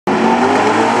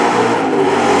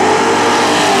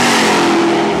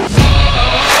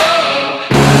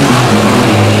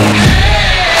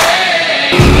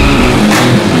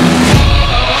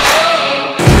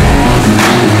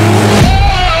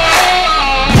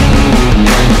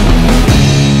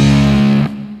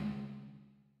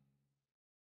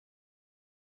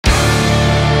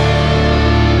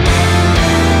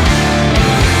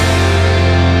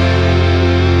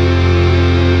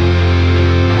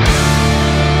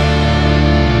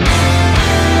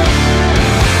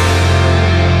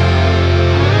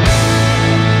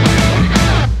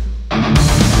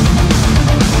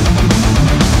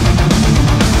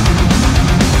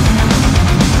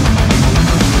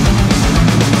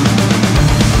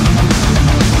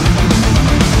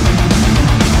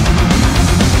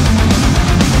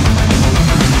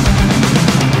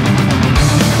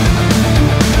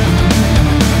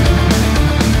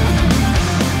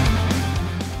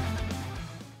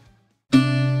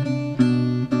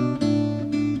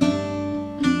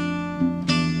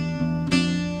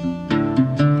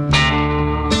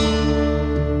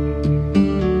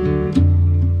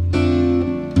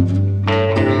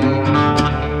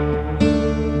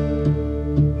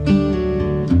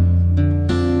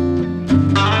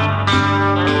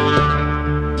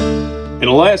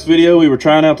the last video, we were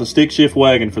trying out the stick shift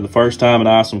wagon for the first time in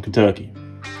Isom, Kentucky.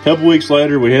 A couple weeks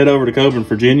later, we head over to Coburn,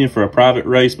 Virginia for a private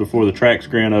race before the track's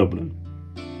grand opening.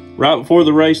 Right before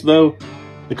the race though,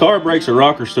 the car breaks a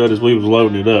rocker stud as we was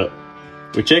loading it up.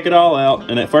 We check it all out,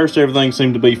 and at first everything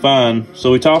seemed to be fine,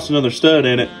 so we tossed another stud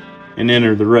in it and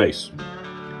entered the race.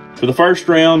 For the first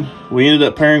round, we ended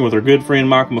up pairing with our good friend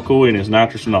Michael McCoy and his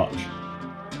nitrous notch.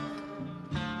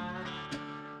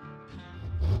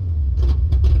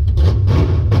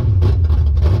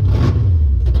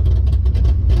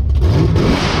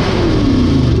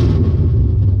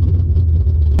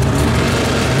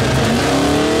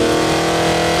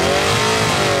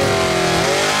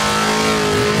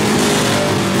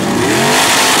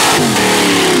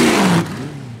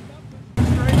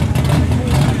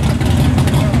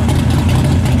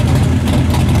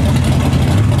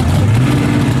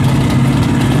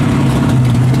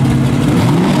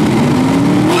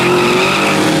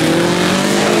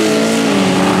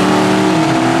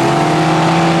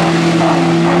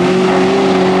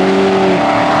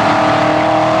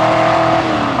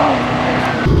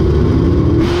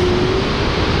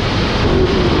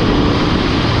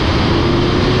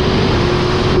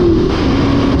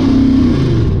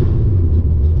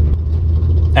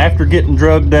 After getting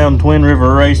drugged down Twin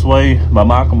River Raceway by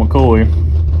Michael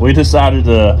McCoy, we decided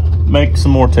to make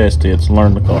some more test hits and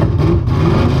learn the car.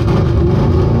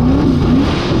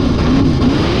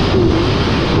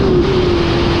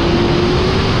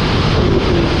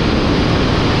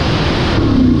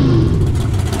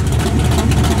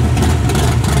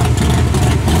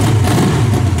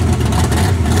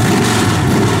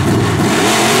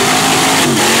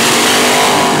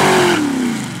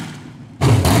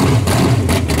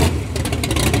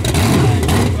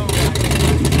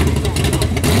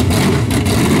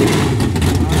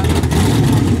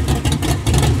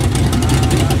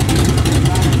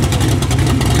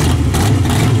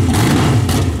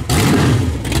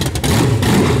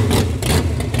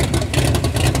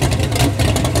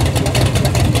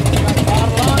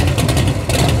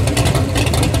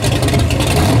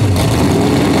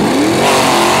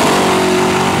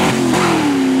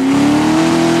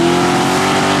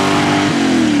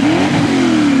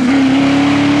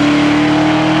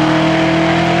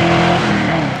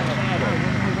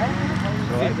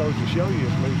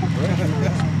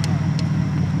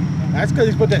 That's because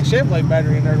he's put that Chevrolet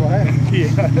battery in there. What happened?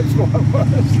 Yeah, that's what it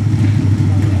was.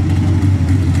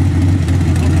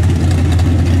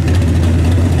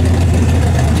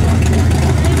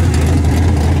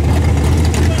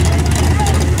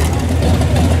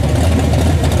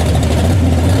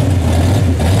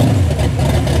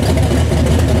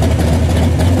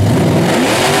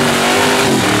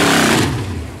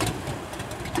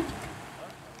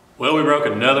 Well, we broke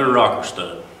another rocker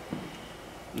stud.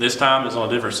 This time it's on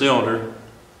a different cylinder,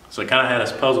 so it kind of had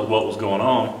us puzzled what was going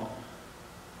on.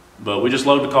 But we just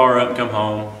loaded the car up and come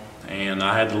home, and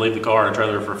I had to leave the car in a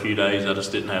trailer for a few days. I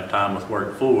just didn't have time with work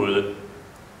to fool with it.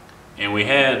 And we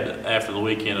had, after the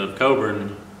weekend of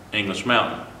Coburn, English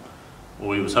Mountain.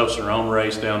 We was hosting our own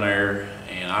race down there,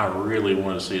 and I really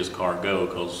wanted to see this car go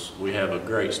because we have a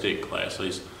great stick class.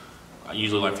 These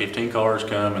usually like 15 cars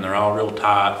come, and they're all real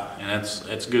tight, and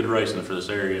it's good racing for this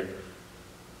area.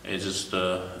 It's just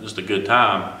a good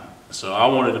time. So I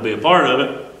wanted to be a part of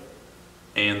it,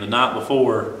 and the night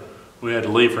before we had to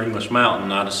leave for English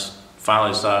Mountain, I just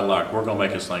finally decided, like, we're gonna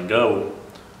make this thing go.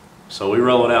 So we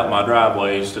roll it out in my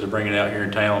driveway instead of bringing it out here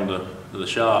in town to the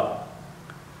shop.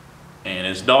 And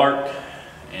it's dark,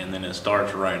 and then it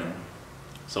starts raining.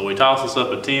 So we toss us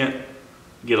up a tent,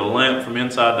 get a lamp from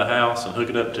inside the house and hook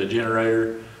it up to a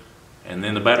generator, and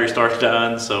then the battery starts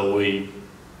dying, so we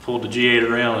pulled the G8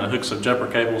 around and hooked some jumper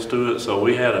cables to it. So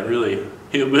we had a really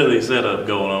hillbilly setup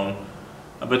going on.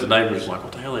 I bet the neighbors were like,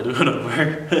 what the hell are they doing over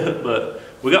there? But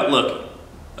we got lucky.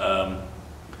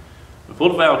 We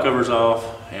pulled the valve covers off,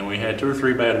 and we had 2 or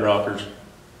 3 bad rockers.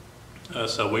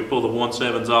 So we pulled the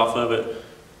 1.7s off of it,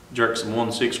 jerked some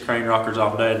 1.6 crane rockers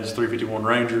off Dad's 351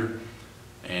 Ranger,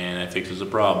 and it fixes the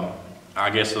problem. I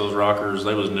guess those rockers,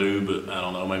 they was new, but I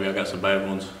don't know, maybe I got some bad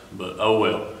ones, but oh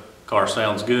well. Car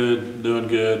sounds good, doing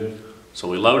good. So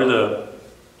we loaded up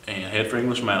and head for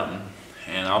English Mountain.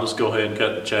 And I'll just go ahead and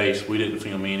cut the chase. We didn't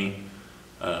film any.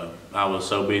 I was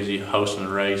so busy hosting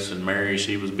the race, and Mary,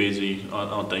 she was busy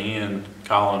at the end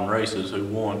calling races who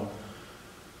won.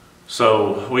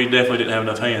 So we definitely didn't have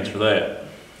enough hands for that.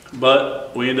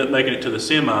 But we ended up making it to the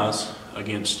semis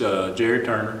against Jerry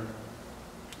Turner.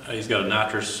 He's got a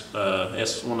nitrous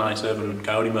S197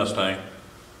 Coyote Mustang,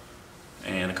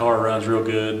 and the car runs real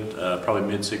good, probably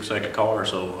mid 6 second car,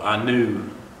 so I knew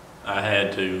I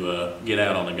had to get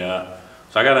out on the guy.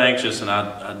 So I got anxious and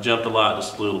I jumped a lot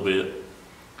just a little bit,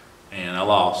 and I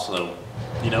lost. So,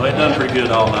 you know, it done pretty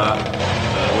good all night.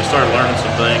 We started learning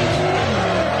some things.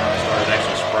 Started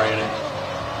actually spraying it.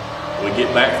 We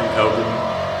get back from coping,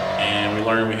 and we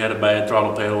learned we had a bad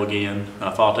throttle pedal again. I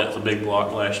thought that was a big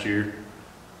block last year.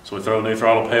 So we throw a new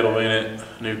throttle pedal in it,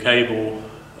 new cable,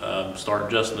 start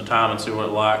adjusting the time and see what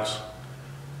it likes,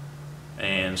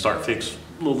 and start fix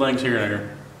little things here and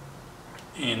there.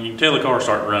 And you can tell the car's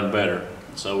starting to run better.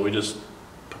 So we just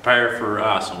prepare for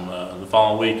Isom. The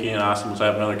following weekend, Isom was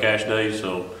having another cash day,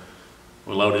 so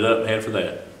we loaded up and head for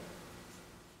that.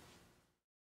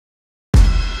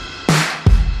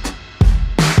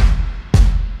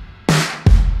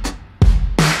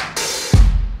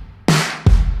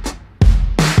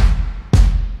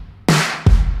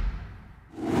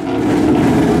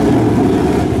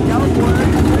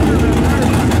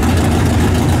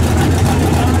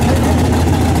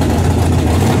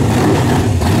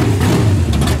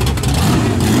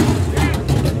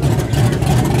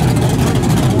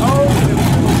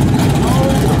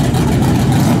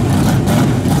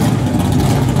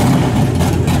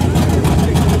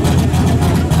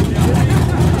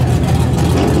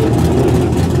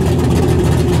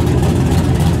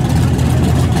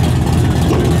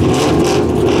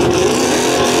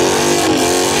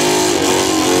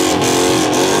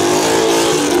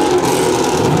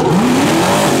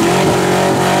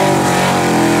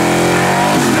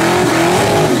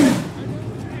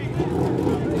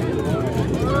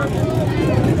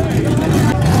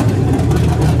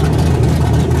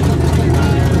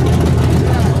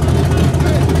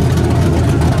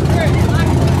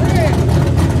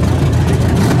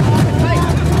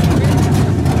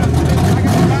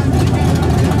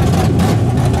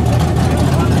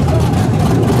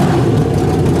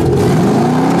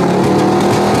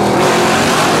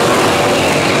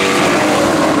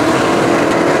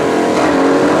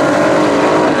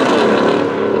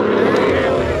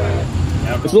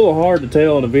 It's a little hard to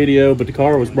tell in the video, but the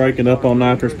car was breaking up on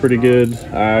nitrous pretty good.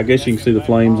 I guess you can see the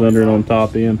flames under it on the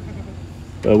top end.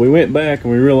 But we went back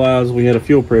and we realized we had a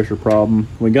fuel pressure problem.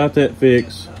 We got that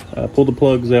fixed, pulled the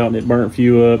plugs out and it burnt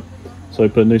fuel up. So we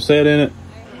put a new set in it.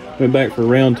 Went back for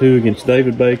round 2 against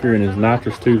David Baker and his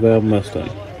nitrous 2-valve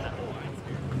Mustang.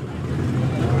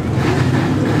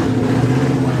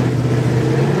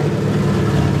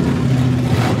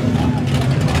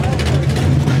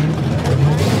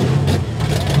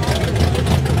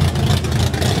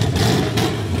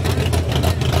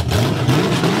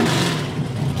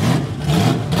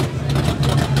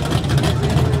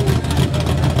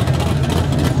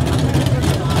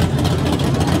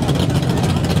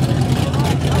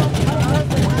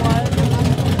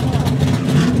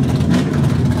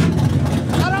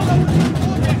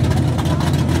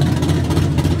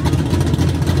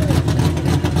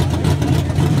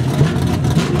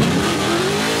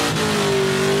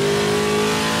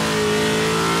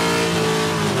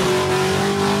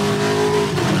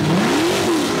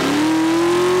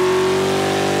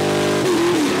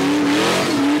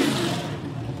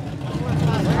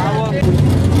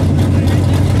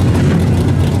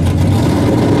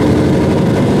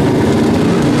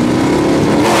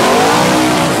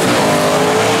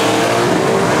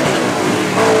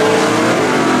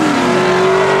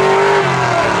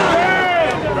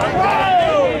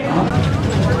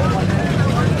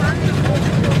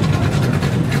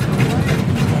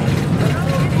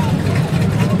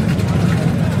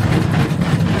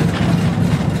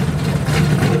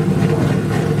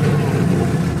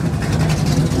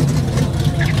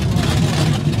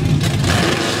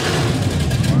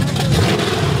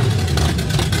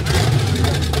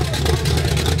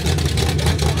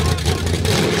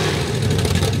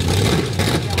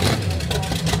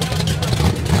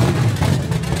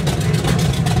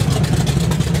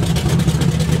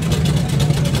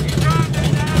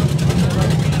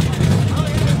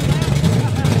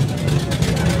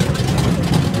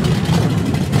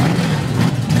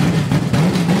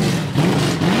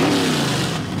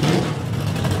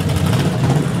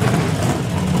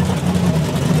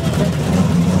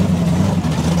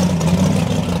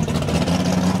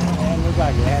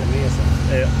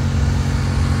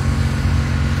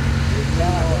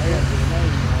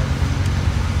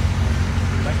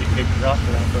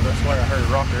 rocker out there. I swear I heard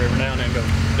a rocker every now and then go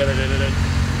da da da da da.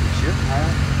 Sure.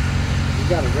 You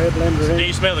got a red blender in. Do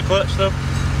you smell the clutch though?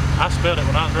 I smelled it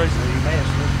when I was racing. You may have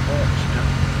smelled the clutch.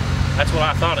 Yeah. That's what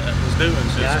I thought it was doing.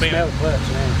 So Yeah, I smell the clutch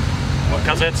now.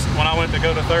 Because that's when I went to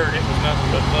go to third, it was nothing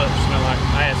but clutch. It smelled like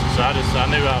acid. So I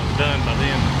knew I was done by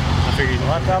then. I figured.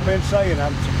 Like I've been saying,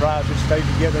 I'm surprised it stayed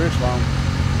together this long.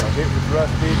 Because it was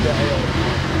rusted to hell.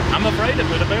 I'm afraid to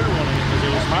put a better one in because it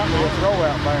was my Might be a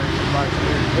throwout bearing right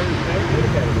here too.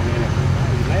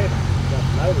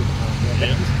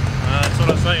 Yeah. That's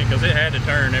what I'm saying, because it had to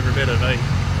turn every bit of 8.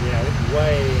 Yeah, it's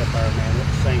way up there, man.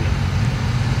 It's singing.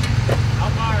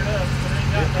 I'll fire it up, but it ain't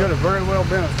got It could have very well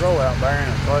been a throwout bearing,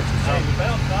 a clutch or Hey, something. you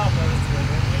bounced off of it, so it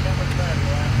ain't got much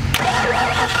battery life.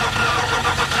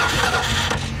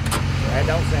 That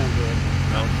don't sound good.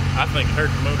 No, I think it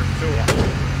hurt the motor for sure.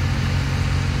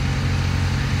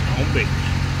 On beach.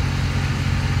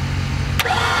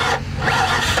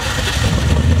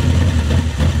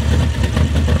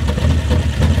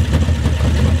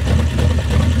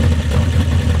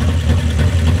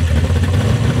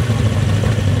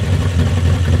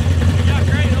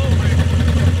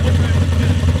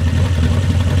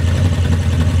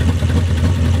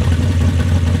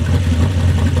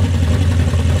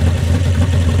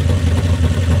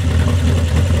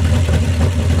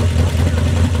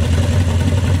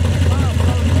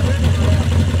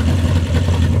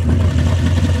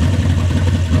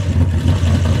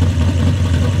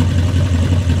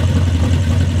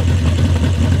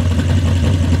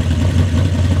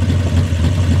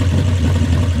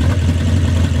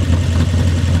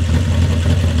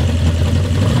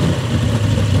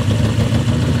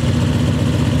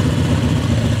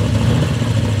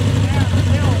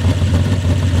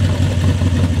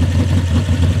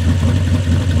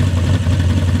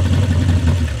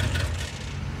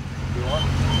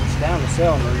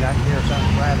 Cylinder, and I can hear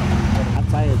something rattling. I'd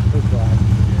say it's push rod.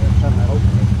 Something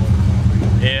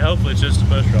open. Yeah, hopefully it's just a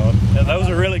push rod. Yeah, those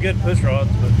are really good push rods,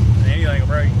 but anything will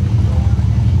break.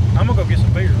 I'm gonna go get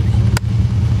some beers.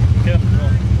 Kevin's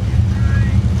going.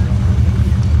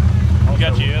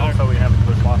 Got you. Also, we have a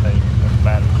push latte with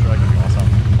batteries. Should I give you all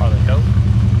something? Are they cold?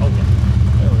 Oh yeah.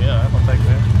 Oh yeah, I'm gonna take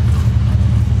that.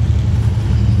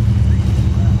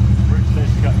 Bruce says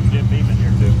she got some Jim Beam in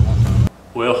here too.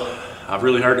 Well, I've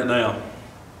really heard it now.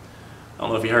 I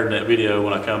don't know if you heard in that video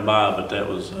when I come by, but that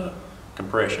was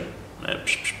compression. That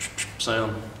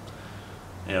sound.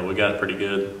 Yeah, we got it pretty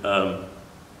good.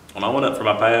 When I went up for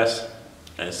my pass,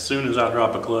 as soon as I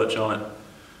drop a clutch on it,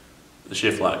 the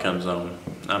shift light comes on.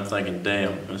 I'm thinking,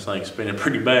 damn, this thing's spinning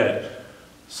pretty bad.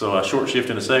 So I short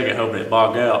shifted in a second, hoping it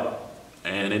bogged out,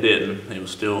 and it didn't. It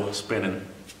was still spinning.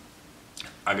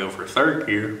 I go for a third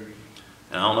gear,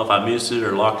 and I don't know if I missed it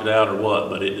or locked it out or what,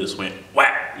 but it just went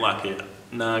whack like it.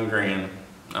 $9 grand.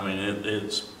 I mean,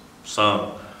 it's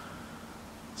sunk.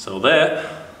 So that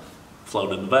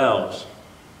floated the valves,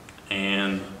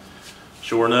 and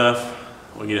sure enough,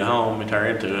 we get it home, we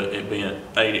turn into it, it bent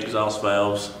 8 exhaust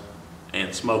valves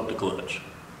and smoked the clutch.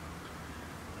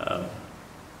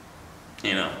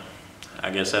 You know,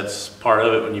 I guess that's part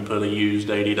of it when you put a used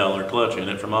 $80 clutch in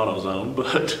it from AutoZone,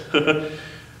 but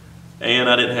and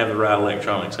I didn't have the right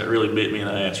electronics. That really bit me in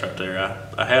the ass right there.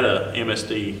 I had a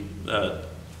MSD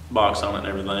box on it and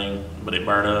everything, but it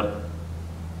burned up.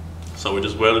 So we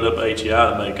just welded up HEI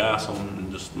to make ice on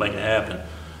and just make it happen.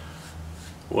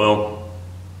 Well,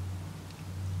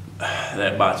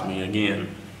 that bites me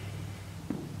again.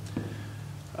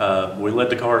 We let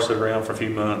the car sit around for a few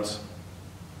months.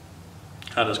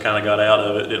 I just kind of got out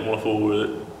of it, didn't want to fool with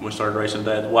it. We started racing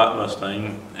Dad's white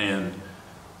Mustang, and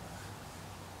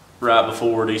right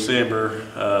before December,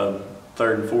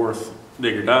 3rd and 4th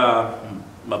dig or die,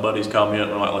 my buddies called me up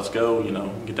and I'm like, let's go, you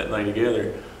know, get that thing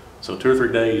together. So 2 or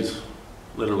 3 days,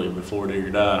 literally before dig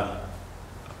or die,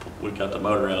 we got the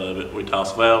motor out of it. We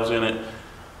tossed valves in it,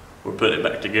 we're putting it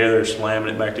back together,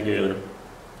 slamming it back together,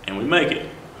 and we make it.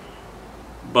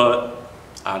 But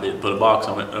I didn't put a box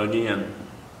on it again.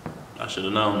 I should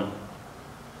have known.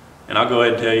 And I'll go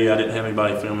ahead and tell you, I didn't have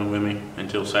anybody filming with me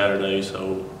until Saturday,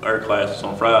 so our class is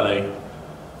on Friday,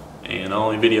 and the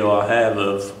only video I have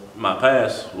of my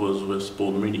pass was with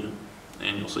spooled media,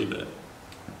 and you'll see that.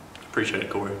 Appreciate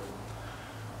it, Corey.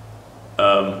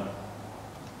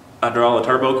 I draw a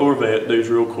turbo Corvette. Dude's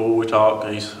real cool. We talk.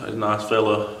 He's a nice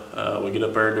fella. We get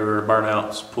up there, do our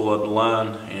burnouts, pull up the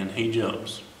line, and he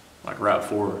jumps like right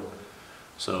before.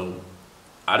 So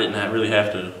I didn't really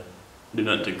have to do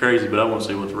nothing too crazy, but I want to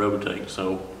see what the road takes.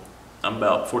 So I'm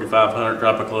about 4,500,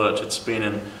 drop a clutch, it's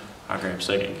spinning. I grab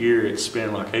second gear, it's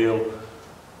spinning like hell.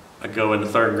 I go into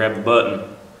third and grab the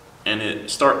button, and it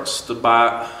starts to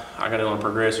bite. I got it on a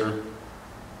progressor,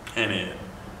 and it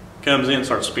comes in,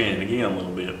 starts spinning again a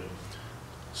little bit.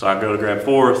 So I go to grab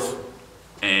fourth,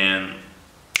 and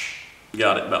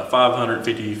got it about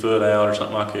 550 foot out or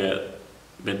something like that.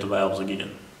 Bent the valves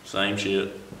again. Same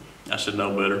shit. I should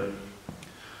know better.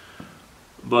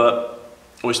 But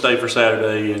we stayed for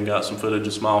Saturday and got some footage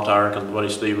of small tire because my buddy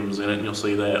Steven was in it, and you'll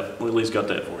see that. We at least got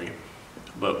that for you.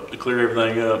 But to clear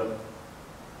everything up,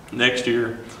 next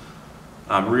year,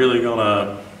 I'm really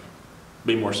gonna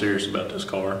be more serious about this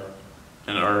car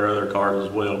and our other cars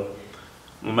as well.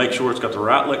 I'm gonna make sure it's got the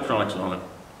right electronics on it.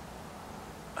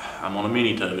 I'm on a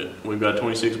mini tow it. We've got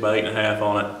 26 by 8.5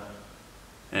 on it,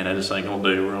 and that just ain't gonna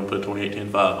do. We're gonna put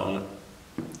 28-10-5 on it.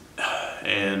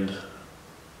 And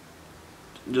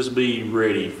just be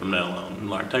ready from now on.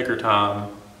 Like, take your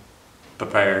time,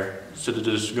 prepare. Instead of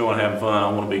just going and having fun,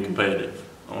 I want to be competitive.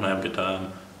 I want to have a good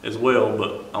time as well,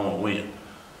 but I want to win.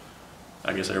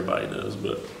 I guess everybody does,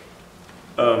 but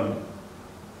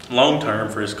long term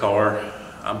for this car,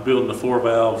 I'm building a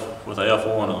 4-valve with a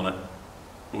F1 on it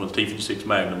with a T56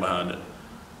 Magnum behind it.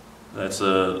 That's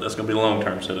gonna be a long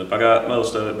term setup. I got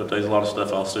most of it, but there's a lot of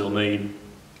stuff I'll still need.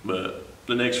 But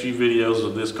the next few videos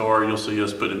of this car, you'll see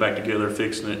us putting it back together,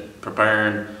 fixing it,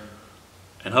 preparing,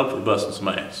 and hopefully busting some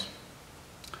ass.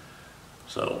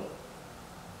 So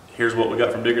here's what we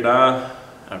got from Digger Die.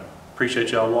 I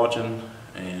appreciate y'all watching,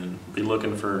 and be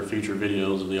looking for future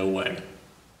videos of the old wagon.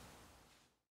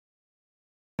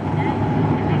 I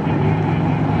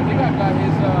think I got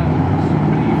his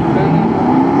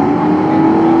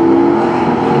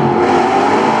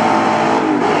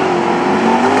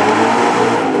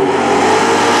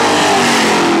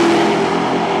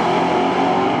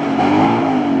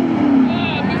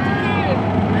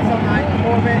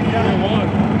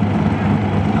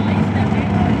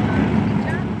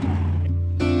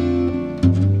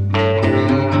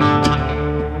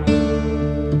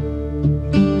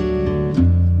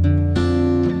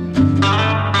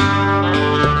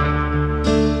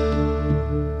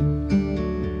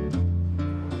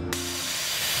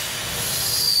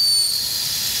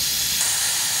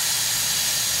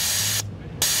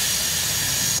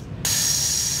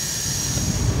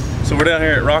So we're down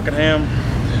here at Rockingham.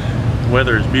 The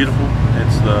weather is beautiful.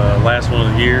 It's the last one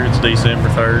of the year. It's December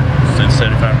 3rd. It's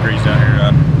 75 degrees down here.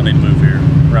 I need to move here,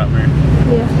 right here.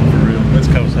 Yeah. For real.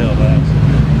 It's cold as hell, guys.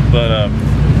 But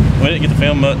we didn't get to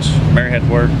film much. Mary had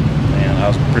to work, and I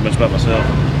was pretty much by myself.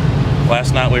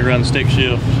 Last night we run the stick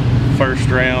shift. First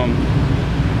round,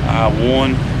 I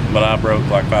won, but I broke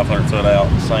like 500 foot out.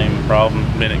 Same problem,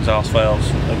 mid exhaust valves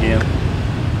again.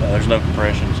 There's no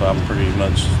compression, so I'm pretty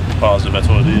much positive that's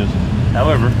what it is.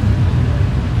 However,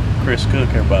 Chris Cook,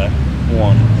 everybody,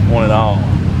 won it all.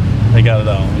 He got it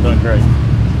all. He's doing great.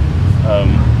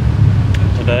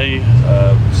 Today,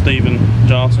 Steven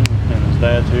Johnson and his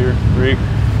dad's here, Rick.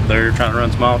 They're trying to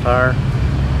run small tire.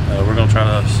 We're gonna try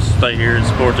to stay here and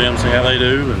support them, see how they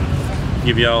do, and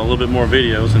give y'all a little bit more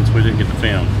video since we didn't get to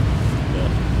film.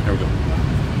 But here we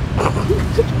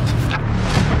go.